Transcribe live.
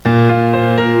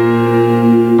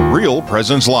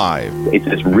Presence Live. It's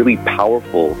this really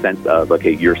powerful sense of,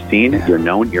 okay, you're seen, you're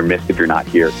known, you're missed if you're not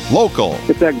here. Local.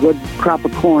 It's that good crop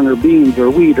of corn or beans or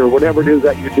wheat or whatever it is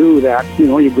that you do that,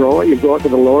 you grow it to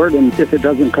the Lord, and if it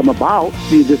doesn't come about,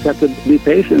 you just have to be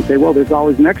patient and say, well, there's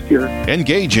always next year.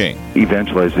 Engaging.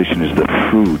 Evangelization is the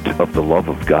fruit of the love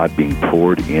of God being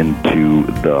poured into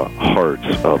the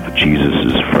hearts of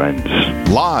Jesus' friends.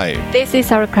 Live. This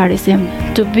is our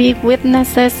charism, to be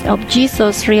witnesses of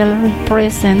Jesus' real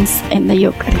presence in the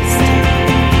Eucharist.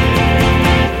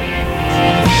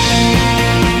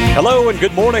 Hello and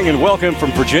good morning and welcome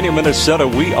from Virginia, Minnesota.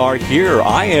 We are here.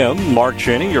 I am Mark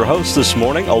Channing, your host this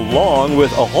morning, along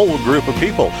with a whole group of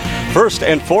people. First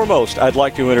and foremost, I'd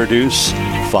like to introduce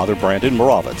Father Brandon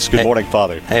Moravitz. Good morning,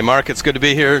 Father. Hey, Mark. It's good to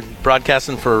be here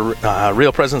broadcasting for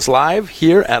Real Presence Live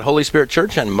here at Holy Spirit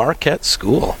Church and Marquette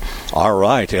School. All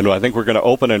right, and I think we're going to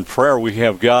open in prayer. We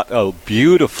have got a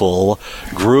beautiful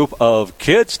group of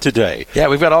kids today. Yeah,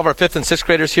 we've got all of our 5th and 6th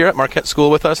graders here at Marquette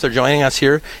School with us. They're joining us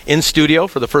here in studio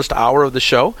for the first hour of the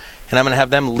show, and I'm going to have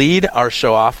them lead our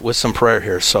show off with some prayer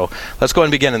here. So let's go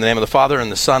and begin in the name of the Father,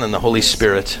 and the Son, and the Holy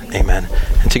Spirit. Amen.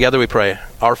 And together we pray,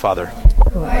 Our Father,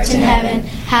 who art in heaven,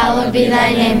 hallowed be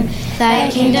thy name. Thy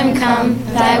kingdom come,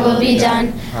 thy will be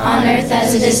done, on earth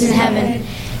as it is in heaven.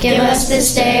 Give us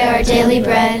this day our daily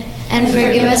bread, and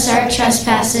forgive us our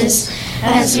trespasses,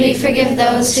 as we forgive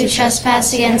those who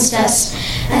trespass against us.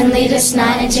 And lead us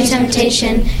not into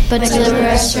temptation, but deliver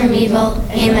us from evil.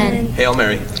 Amen. Hail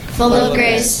Mary, full of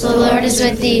grace, the Lord is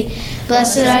with thee.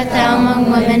 Blessed art thou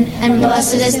among women, and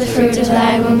blessed is the fruit of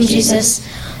thy womb, Jesus.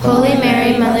 Holy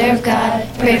Mary, Mother of God,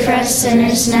 pray for us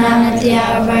sinners now and at the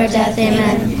hour of our death.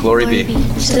 Amen. Glory be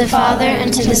to the Father,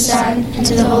 and to the Son, and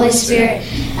to the Holy Spirit,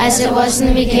 as it was in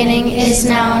the beginning, is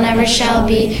now, and ever shall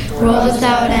be, world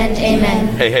without end. Amen.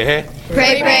 Hey, hey, hey.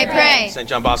 Pray, pray, pray. St.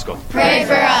 John Bosco, pray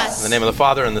for us. In the name of the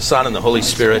Father, and the Son, and the Holy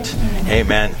Spirit.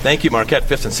 Amen. Thank you, Marquette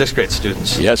 5th and 6th grade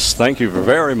students. Yes, thank you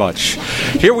very much.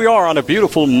 Here we are on a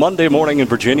beautiful Monday morning in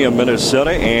Virginia,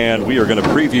 Minnesota, and we are going to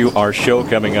preview our show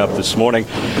coming up this morning.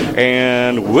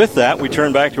 And with that, we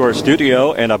turn back to our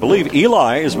studio, and I believe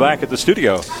Eli is back at the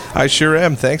studio. I sure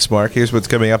am. Thanks, Mark. Here's what's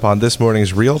coming up on this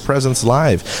morning's Real Presence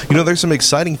Live. There's some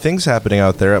exciting things happening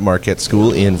out there at Marquette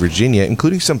School in Virginia,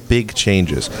 including some big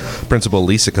changes. Principal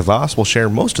Lisa Kavas will share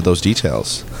most of those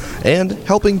details. And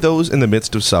helping those in the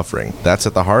midst of suffering. That's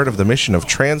at the heart of the mission of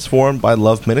Transformed by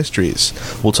Love Ministries.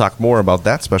 We'll talk more about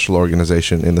that special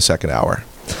organization in the second hour.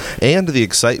 And the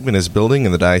excitement is building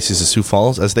in the Diocese of Sioux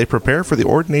Falls as they prepare for the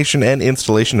ordination and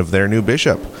installation of their new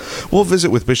bishop. We'll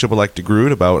visit with Bishop-elect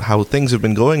DeGrood about how things have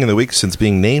been going in the weeks since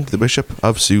being named the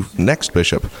next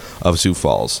Bishop of Sioux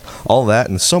Falls. All that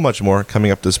and so much more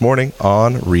coming up this morning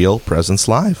on Real Presence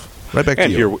Live. Right back to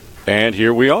you. And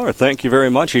here we are. Thank you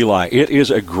very much, Eli. It is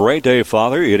a great day,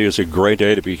 Father. It is a great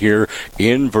day to be here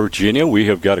in Virginia. We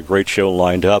have got a great show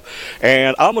lined up.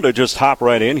 And I'm going to just hop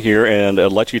right in here and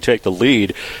let you take the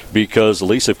lead because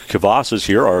Lisa Kavas is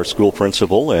here, our school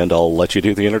principal, and I'll let you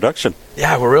do the introduction.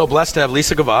 Yeah, we're real blessed to have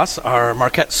Lisa Kavas, our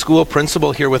Marquette school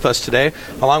principal, here with us today,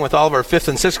 along with all of our 5th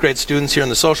and 6th grade students here in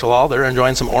the social hall. They're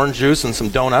enjoying some orange juice and some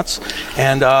donuts.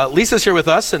 And Lisa's here with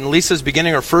us, and Lisa's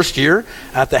beginning her first year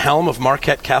at the helm of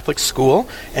Marquette Catholic School.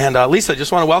 And Lisa, I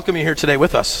just want to welcome you here today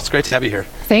with us. It's great to have you here.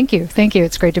 Thank you.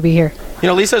 It's great to be here.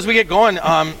 Lisa, as we get going,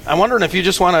 I'm wondering if you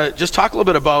just want to just talk a little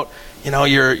bit about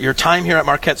your time here at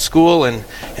Marquette School and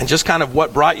just kind of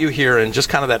what brought you here and just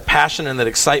kind of that passion and that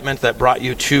excitement that brought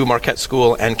you to Marquette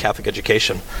School and Catholic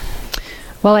education.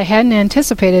 Well, I hadn't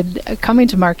anticipated coming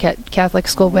to Marquette Catholic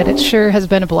School, but it sure has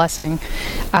been a blessing.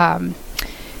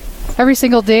 Every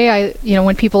single day,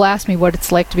 when people ask me what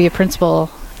it's like to be a principal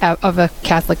of a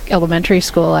Catholic elementary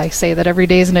school, I say that every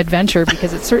day is an adventure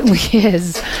because it certainly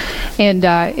is. And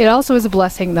it also is a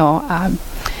blessing, though.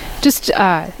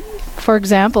 For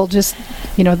example,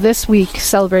 this week,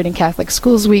 celebrating Catholic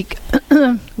Schools Week,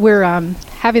 we're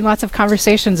having lots of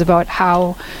conversations about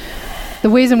how the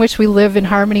ways in which we live in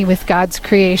harmony with God's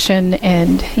creation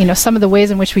and, some of the ways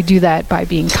in which we do that by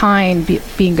being kind,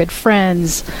 being good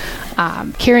friends,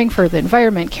 caring for the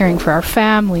environment, caring for our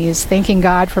families, thanking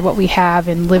God for what we have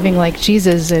and living like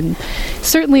Jesus. And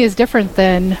certainly is different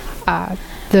than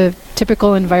the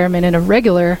typical environment in a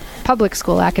regular public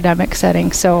school academic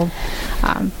setting. So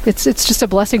it's just a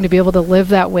blessing to be able to live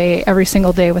that way every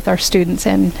single day with our students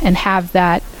and have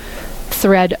that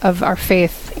thread of our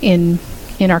faith in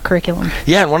our curriculum.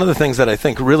 Yeah, and one of the things that I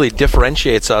think really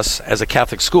differentiates us as a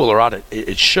Catholic school, or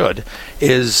it should,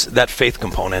 is that faith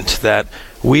component, that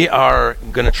we are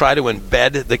going to try to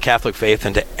embed the Catholic faith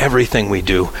into everything we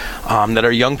do, that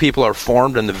our young people are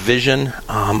formed in the vision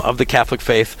of the Catholic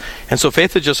faith. And so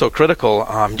faith is just so critical.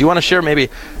 Do you want to share maybe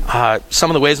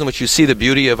some of the ways in which you see the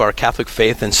beauty of our Catholic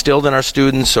faith instilled in our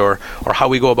students, or how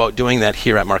we go about doing that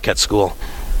here at Marquette School?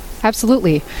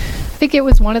 Absolutely. I think it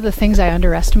was one of the things I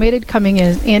underestimated coming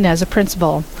in as a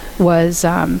principal was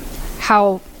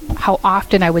how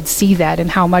often I would see that and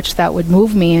how much that would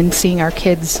move me in seeing our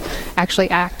kids actually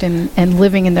act and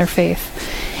living in their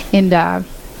faith. And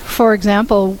for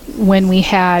example, when we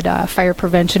had Fire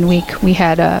Prevention Week, we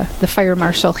had the fire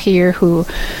marshal here who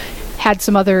had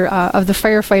some other of the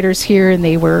firefighters here, and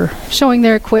they were showing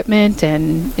their equipment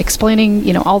and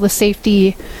explaining, all the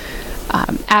safety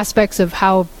aspects of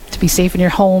how to be safe in your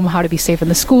home, how to be safe in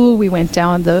the school. We went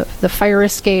down the fire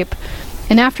escape.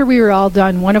 And after we were all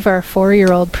done, one of our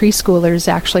 4-year-old preschoolers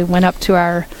actually went up to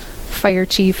our fire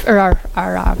chief, or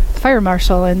our fire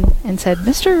marshal, and said,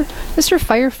 Mr.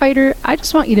 Firefighter, I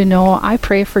just want you to know I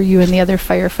pray for you and the other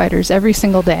firefighters every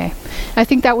single day. I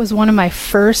think that was one of my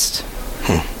first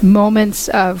moments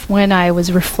of when I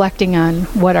was reflecting on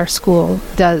what our school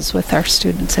does with our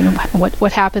students and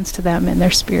what happens to them and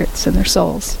their spirits and their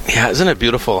souls. Yeah, isn't it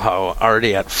beautiful how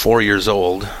already at 4 years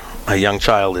old, a young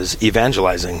child is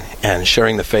evangelizing and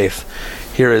sharing the faith.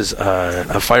 Here is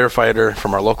a firefighter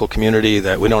from our local community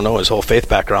that we don't know his whole faith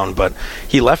background, but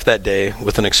he left that day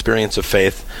with an experience of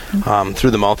faith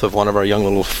through the mouth of one of our young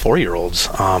little 4-year-olds.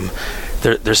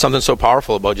 There's something so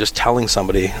powerful about just telling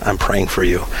somebody, I'm praying for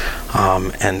you.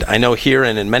 And I know here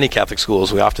and in many Catholic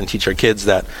schools, we often teach our kids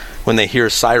that when they hear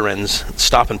sirens,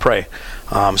 stop and pray.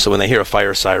 So when they hear a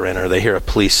fire siren, or they hear a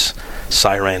police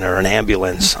siren, or an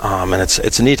ambulance, and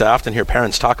it's neat. I often hear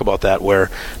parents talk about that,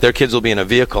 where their kids will be in a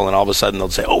vehicle and all of a sudden they'll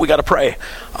say, oh, we got to pray.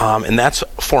 And that's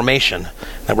formation,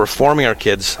 that we're forming our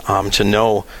kids to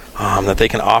know that they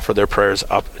can offer their prayers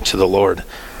up to the Lord.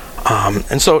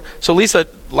 And so Lisa,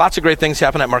 lots of great things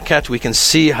happen at Marquette. We can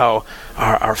see how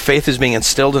our faith is being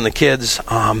instilled in the kids.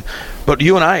 But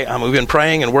you and I, we've been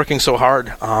praying and working so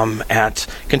hard at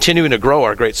continuing to grow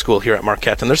our great school here at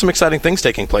Marquette. And there's some exciting things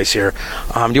taking place here.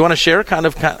 Do you want to share kind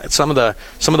of some of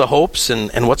the hopes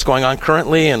and what's going on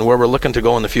currently and where we're looking to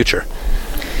go in the future?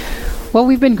 Well,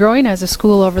 we've been growing as a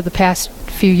school over the past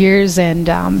few years, and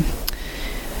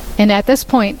at this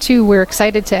point, too, we're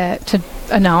excited to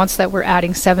announce that we're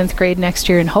adding 7th grade next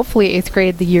year and hopefully 8th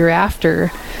grade the year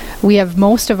after. We have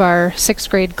most of our 6th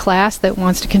grade class that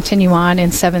wants to continue on in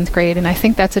 7th grade, and I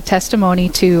think that's a testimony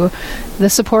to the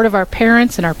support of our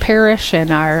parents and our parish and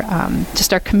our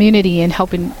just our community in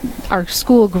helping our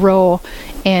school grow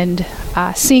and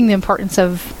seeing the importance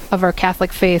of our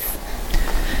Catholic faith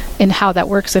and how that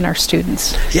works in our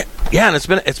students. Yeah, and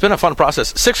it's been a fun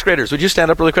process. 6th graders, would you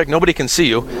stand up really quick? Nobody can see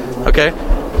you, okay?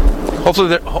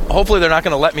 Hopefully they're not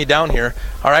going to let me down here.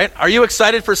 All right, are you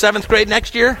excited for 7th grade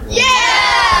next year? Yeah!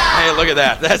 Hey, look at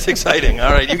that. That's exciting.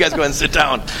 All right, you guys go ahead and sit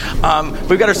down.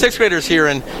 We've got our 6th graders here,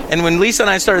 and when Lisa and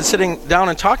I started sitting down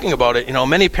and talking about it,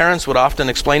 many parents would often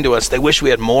explain to us they wish we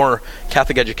had more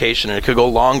Catholic education and it could go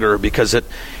longer because it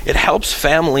helps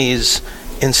families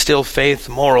instill faith,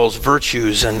 morals,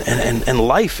 virtues, and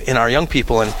life in our young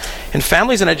people. And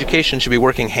families and education should be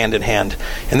working hand in hand.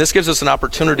 And this gives us an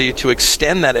opportunity to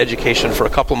extend that education for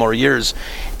a couple more years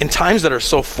in times that are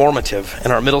so formative in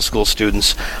our middle school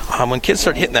students. When kids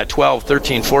start hitting that 12,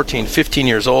 13, 14, 15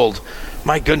 years old,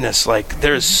 my goodness,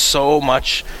 there's so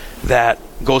much that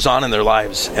goes on in their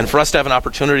lives. And for us to have an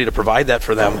opportunity to provide that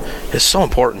for them is so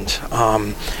important.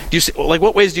 Do you see,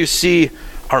 what ways do you see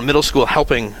our middle school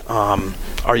helping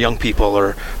our young people,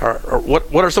 or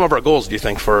what are some of our goals, do you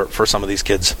think, for some of these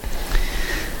kids?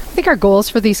 I think our goals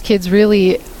for these kids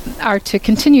really are to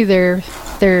continue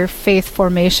their faith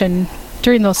formation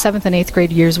during those 7th and 8th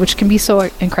grade years, which can be so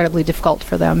incredibly difficult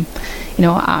for them.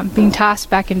 Being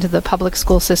tossed back into the public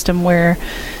school system where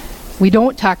we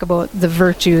don't talk about the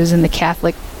virtues and the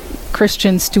Catholic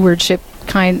Christian stewardship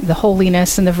the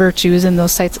holiness and the virtues and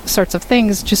those sorts of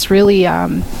things, just really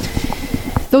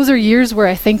those are years where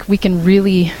I think we can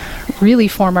really, really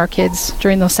form our kids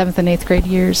during those 7th and 8th grade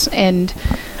years. And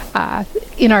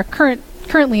in our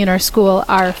currently in our school,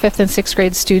 our 5th and 6th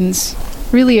grade students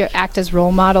really act as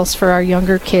role models for our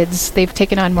younger kids. They've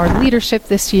taken on more leadership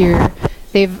this year.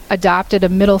 They've adopted a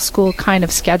middle school kind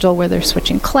of schedule where they're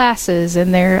switching classes,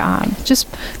 and they're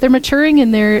maturing,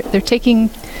 and they're taking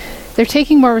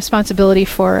more responsibility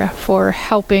for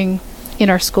helping in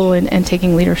our school and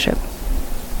taking leadership.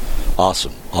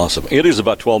 Awesome. It is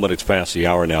about 12 minutes past the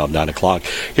hour now, 9 o'clock.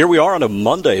 Here we are on a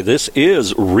Monday. This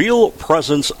is Real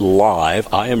Presence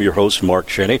Live. I am your host, Mark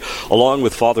Cheney, along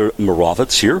with Father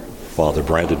Moravitz here. Father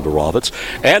Brandon Borovitz.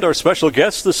 And our special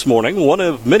guest this morning, one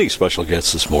of many special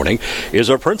guests this morning, is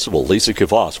our principal, Lisa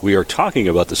Kvass. We are talking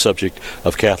about the subject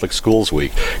of Catholic Schools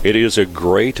Week. It is a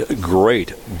great,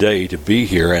 great day to be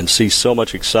here and see so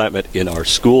much excitement in our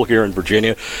school here in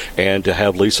Virginia, and to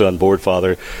have Lisa on board,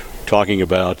 Father, talking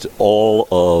about all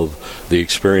of the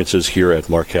experiences here at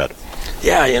Marquette.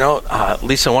 Yeah,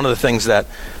 Lisa, one of the things that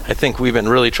I think we've been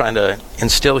really trying to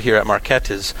instill here at Marquette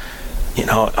is,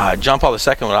 John Paul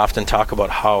II would often talk about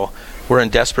how we're in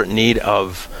desperate need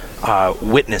of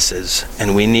witnesses,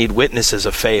 and we need witnesses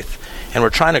of faith. And we're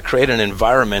trying to create an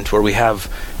environment where we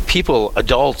have people,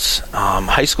 adults,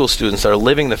 high school students that are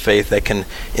living the faith that can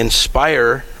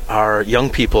inspire our young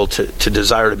people to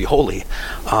desire to be holy.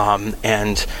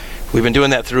 And we've been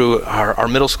doing that through our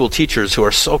middle school teachers who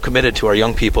are so committed to our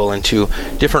young people, and to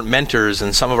different mentors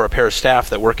and some of our parish staff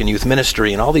that work in youth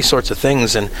ministry and all these sorts of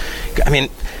things. And I mean,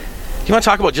 you want to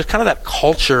talk about just kind of that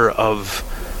culture of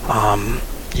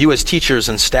you as teachers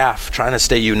and staff trying to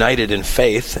stay united in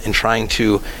faith and trying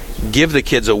to give the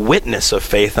kids a witness of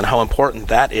faith, and how important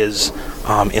that is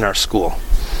in our school?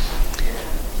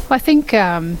 Well, I think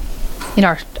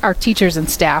our teachers and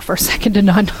staff are second to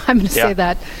none. I'm going to say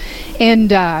that. And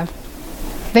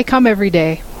they come every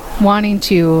day wanting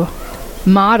to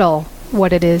model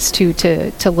what it is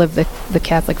to live the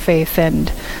Catholic faith.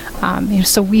 And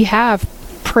so we have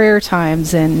prayer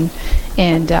times, and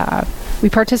we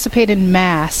participate in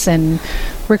Mass, and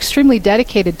we're extremely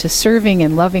dedicated to serving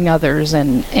and loving others.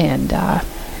 And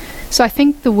so I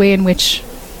think the way in which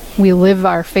we live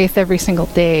our faith every single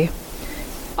day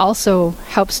also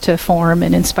helps to form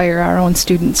and inspire our own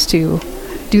students to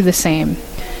do the same.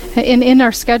 In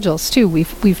our schedules too,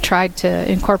 we've tried to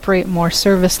incorporate more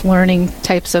service learning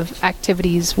types of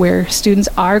activities where students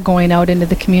are going out into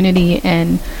the community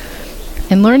and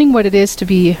learning what it is to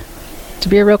be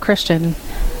a real Christian.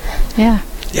 Yeah,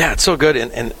 it's so good.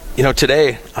 And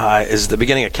today is the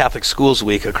beginning of Catholic Schools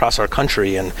Week across our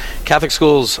country, and Catholic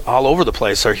schools all over the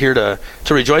place are here to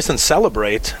rejoice and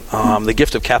celebrate the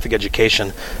gift of Catholic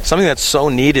education, something that's so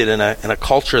needed in a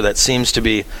culture that seems to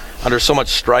be under so much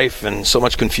strife and so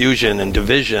much confusion and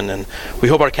division. And we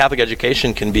hope our Catholic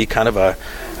education can be kind of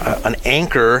an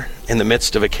anchor in the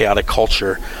midst of a chaotic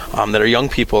culture, that our young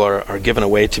people are given a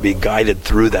way to be guided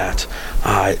through that.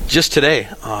 Just today,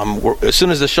 as soon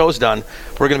as the show's done,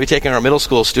 we're going to be taking our middle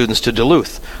school students to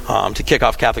Duluth to kick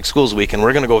off Catholic Schools Week, and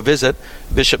we're going to go visit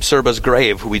Bishop Serba's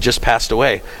grave, who we just passed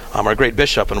away, our great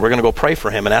bishop, and we're going to go pray for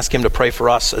him and ask him to pray for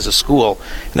us as a school.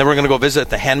 And then we're going to go visit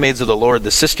the Handmaids of the Lord,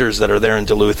 the sisters that are there in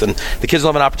Duluth, and the kids will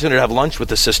have an opportunity to have lunch with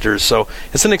the sisters. So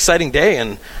it's an exciting day,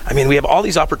 and I mean, we have all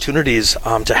these opportunities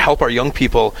to help our young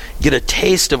people get a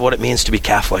taste of what it means to be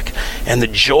Catholic, and the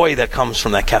joy that comes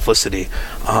from that Catholicity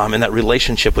and that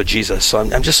relationship with Jesus. So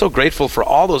I'm just so grateful for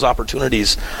all those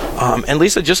opportunities. And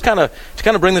Lisa, just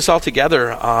to bring this all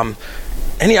together,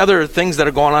 any other things that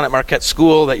are going on at Marquette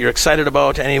School that you're excited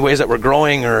about, any ways that we're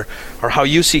growing, or how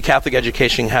you see Catholic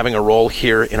education having a role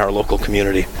here in our local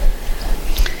community?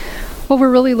 Well,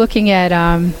 we're really looking at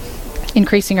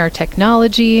increasing our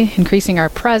technology, increasing our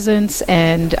presence,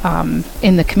 and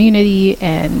in the community,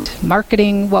 and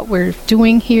marketing what we're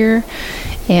doing here,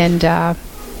 and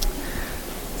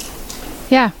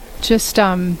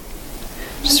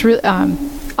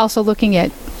also looking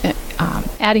at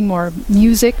adding more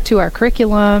music to our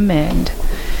curriculum, and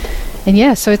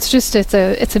so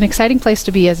it's an exciting place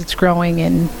to be as it's growing,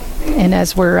 and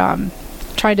as we're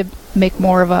trying to make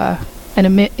more of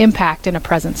an impact and a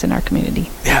presence in our community.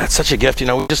 Yeah, it's such a gift.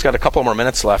 We just got a couple more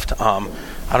minutes left. I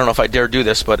don't know if I dare do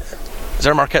this, but is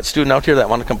there a Marquette student out here that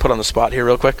want to come put on the spot here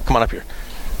real quick? Come on up here.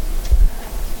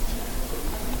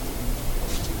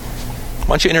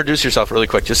 Why don't you introduce yourself really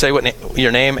quick? Just say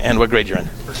your name and what grade you're in.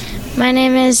 My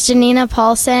name is Janina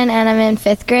Paulson, and I'm in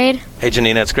 5th grade. Hey,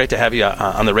 Janina, it's great to have you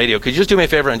on the radio. Could you just do me a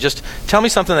favor and just tell me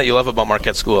something that you love about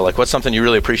Marquette School? Like, what's something you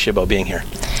really appreciate about being here?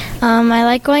 I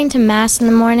like going to Mass in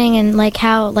the morning, and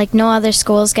how no other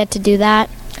schools get to do that.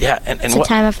 Yeah, and it's a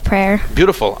time of prayer.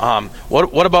 Beautiful.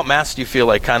 What about Mass do you feel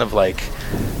like what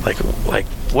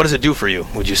does it do for you,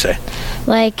 would you say?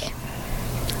 Like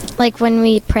when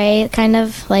we pray, kind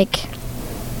of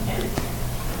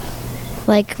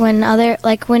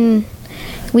when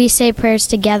we say prayers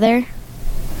together.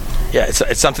 Yeah,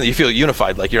 it's something that you feel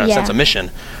unified, like you're on a sense of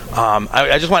mission.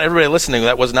 I just want everybody listening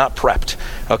that was not prepped.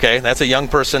 Okay, that's a young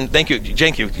person. Thank you.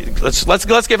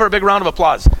 Let's give her a big round of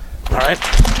applause. All right.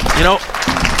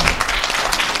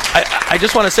 I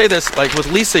just want to say this,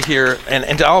 with Lisa here,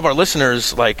 and to all of our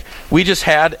listeners, we just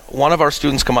had one of our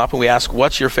students come up and we asked,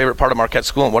 "What's your favorite part of Marquette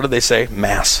School?" And what did they say?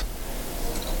 Mass.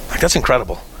 That's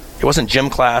incredible. It wasn't gym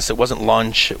class. It wasn't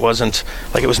lunch. It wasn't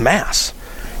like it was Mass.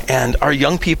 And our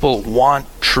young people want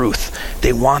truth.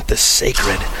 They want the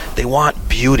sacred. They want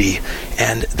beauty.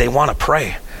 And they want to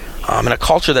pray. In a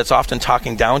culture that's often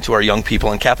talking down to our young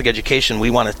people, in Catholic education, we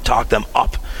want to talk them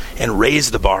up and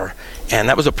raise the bar. And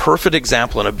that was a perfect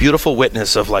example and a beautiful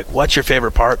witness of, like, what's your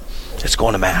favorite part? It's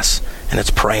going to Mass, and it's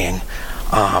praying.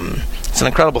 It's an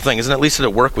incredible thing, isn't it, Lisa, to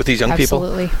work with these young people?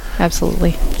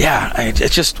 Absolutely. Yeah,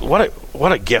 it's just, what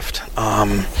a gift.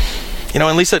 And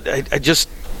Lisa, I just,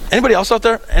 anybody else out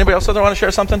there want to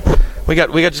share something? We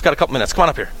just got a couple minutes. Come on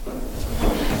up here.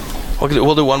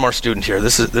 We'll do one more student here.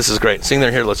 This is great. Seeing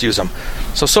they're here, let's use them.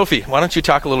 So, Sophie, why don't you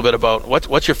talk a little bit about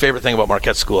what's your favorite thing about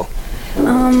Marquette School?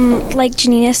 Like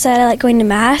Janina said, I like going to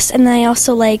Mass, and then I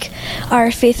also like our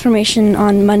faith formation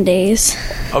on Mondays.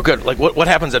 Oh, good. Like, what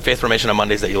happens at faith formation on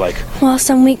Mondays that you like? Well,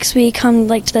 some weeks we come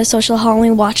to the social hall and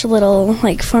we watch a little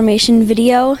formation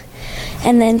video,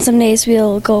 and then some days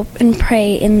we'll go and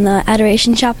pray in the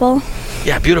Adoration Chapel.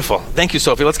 Yeah, beautiful. Thank you,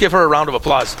 Sophie. Let's give her a round of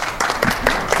applause.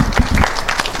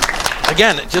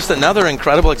 Again, just another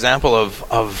incredible example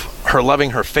of her loving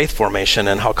her faith formation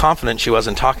and how confident she was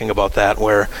in talking about that,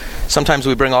 where sometimes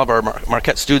we bring all of our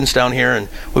Marquette students down here and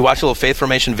we watch a little faith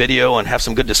formation video and have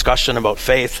some good discussion about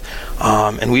faith.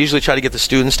 And we usually try to get the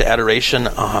students to adoration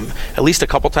at least a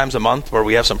couple times a month, where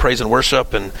we have some praise and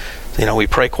worship, and we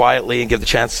pray quietly and give the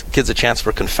kids a chance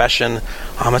for confession.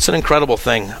 It's an incredible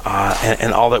thing,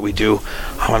 and all that we do.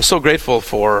 I'm so grateful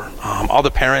for all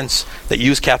the parents that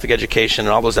use Catholic education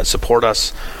and all those that support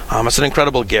us. It's an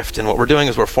incredible gift, and what we're doing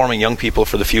is we're forming young people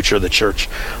for the future of the church.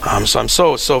 So I'm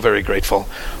so very grateful.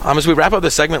 As we wrap up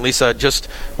this segment, Lisa, just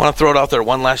want to throw it out there,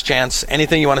 one last chance.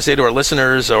 Anything you want to say to our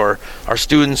listeners or our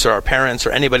students or our parents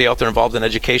or anybody out there involved in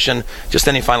education? Just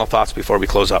any final thoughts before we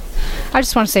close up? I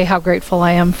just want to say how grateful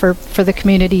I am for the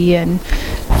community and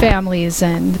families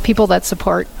and the people that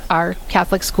support our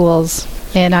Catholic schools.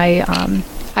 And I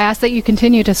ask that you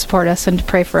continue to support us and to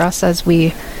pray for us as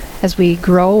we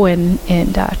grow and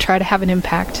try to have an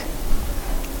impact.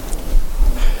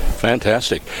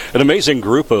 Fantastic. An amazing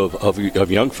group of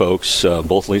young folks,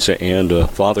 both Lisa and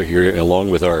Father here,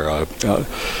 along with our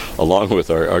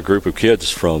group of kids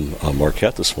from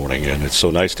Marquette this morning. And it's so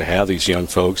nice to have these young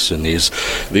folks and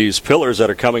these pillars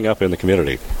that are coming up in the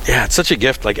community. Yeah, it's such a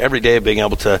gift, like every day being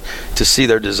able to see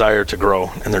their desire to grow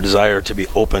and their desire to be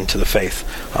open to the faith.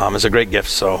 Is a great gift.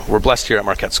 So we're blessed here at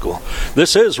Marquette School.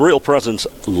 This is Real Presence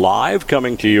Live,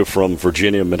 coming to you from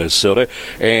Virginia, Minnesota.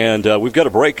 And we've got a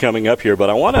break coming up here,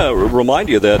 but I want to remind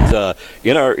you that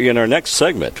in our next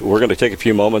segment, we're going to take a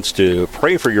few moments to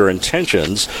pray for your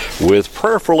intentions with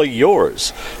Prayerfully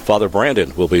Yours. Father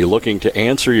Brandon will be looking to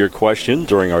answer your question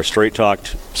during our Straight Talk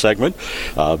segment,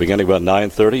 beginning about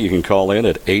 9:30. You can call in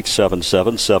at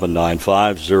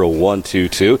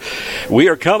 877-795-0122. We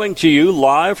are coming to you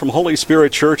live from Holy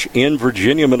Spirit Church in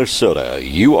Virginia, Minnesota.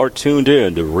 You are tuned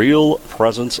in to Real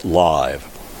Presence Live.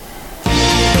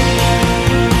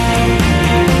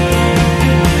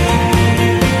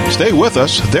 Stay with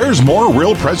us. There's more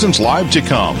Real Presence Live to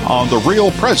come on the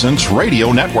Real Presence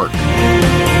Radio Network.